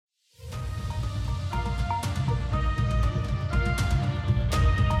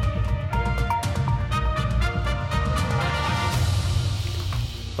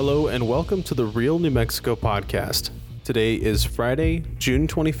Hello and welcome to the Real New Mexico podcast. Today is Friday, June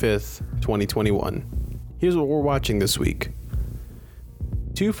 25th, 2021. Here's what we're watching this week.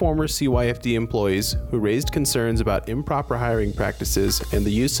 Two former CYFD employees who raised concerns about improper hiring practices and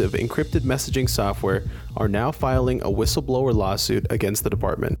the use of encrypted messaging software are now filing a whistleblower lawsuit against the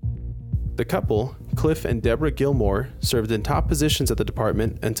department. The couple, Cliff and Deborah Gilmore, served in top positions at the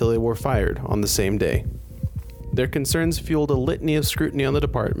department until they were fired on the same day. Their concerns fueled a litany of scrutiny on the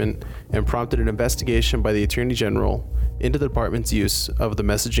department and prompted an investigation by the Attorney General into the department's use of the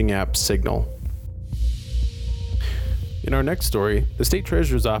messaging app Signal. In our next story, the State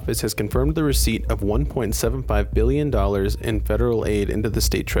Treasurer's Office has confirmed the receipt of $1.75 billion in federal aid into the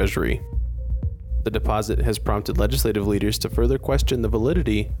state treasury. The deposit has prompted legislative leaders to further question the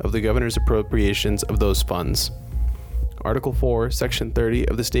validity of the governor's appropriations of those funds. Article 4, Section 30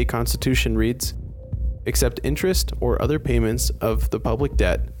 of the state constitution reads, "Except interest or other payments of the public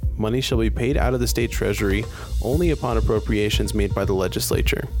debt, money shall be paid out of the state treasury only upon appropriations made by the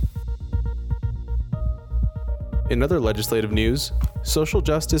legislature." In other legislative news, social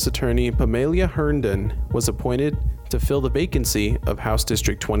justice attorney Pamelia Herndon was appointed to fill the vacancy of House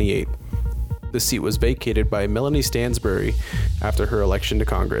District 28. The seat was vacated by Melanie Stansbury after her election to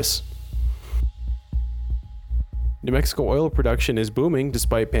Congress. New Mexico oil production is booming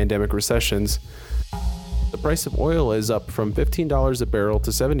despite pandemic recessions. The price of oil is up from $15 a barrel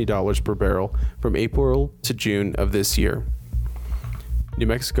to $70 per barrel from April to June of this year. New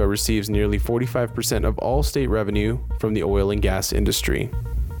Mexico receives nearly 45% of all state revenue from the oil and gas industry.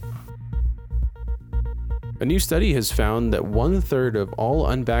 A new study has found that 1/3 of all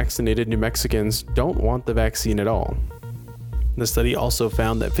unvaccinated New Mexicans don't want the vaccine at all. The study also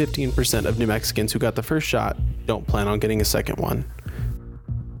found that 15% of New Mexicans who got the first shot don't plan on getting a second one.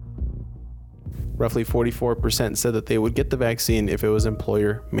 Roughly 44% said that they would get the vaccine if it was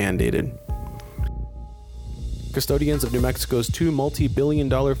employer mandated. Custodians of New Mexico's two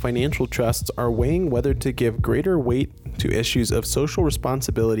multi-billion-dollar financial trusts are weighing whether to give greater weight to issues of social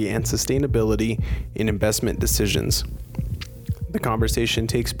responsibility and sustainability in investment decisions. The conversation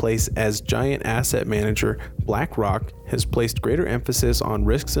takes place as giant asset manager BlackRock has placed greater emphasis on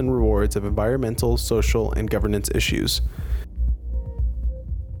risks and rewards of environmental, social, and governance issues.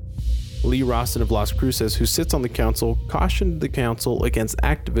 Lee Rawson of Las Cruces, who sits on the council, cautioned the council against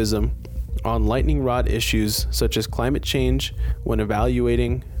activism on lightning rod issues such as climate change when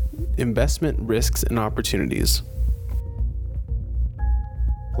evaluating investment risks and opportunities.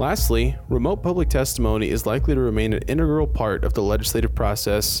 Lastly, remote public testimony is likely to remain an integral part of the legislative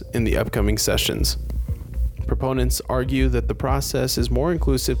process in the upcoming sessions. Proponents argue that the process is more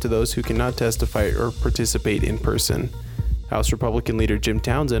inclusive to those who cannot testify or participate in person. House Republican leader Jim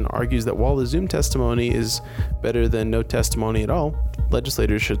Townsend argues that while the Zoom testimony is better than no testimony at all,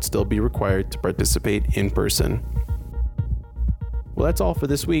 legislators should still be required to participate in person. Well, that's all for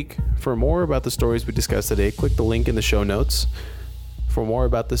this week. For more about the stories we discussed today, click the link in the show notes. For more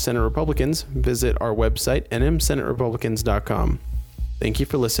about the Senate Republicans, visit our website, nmsenaterepublicans.com. Thank you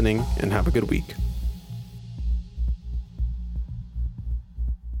for listening and have a good week.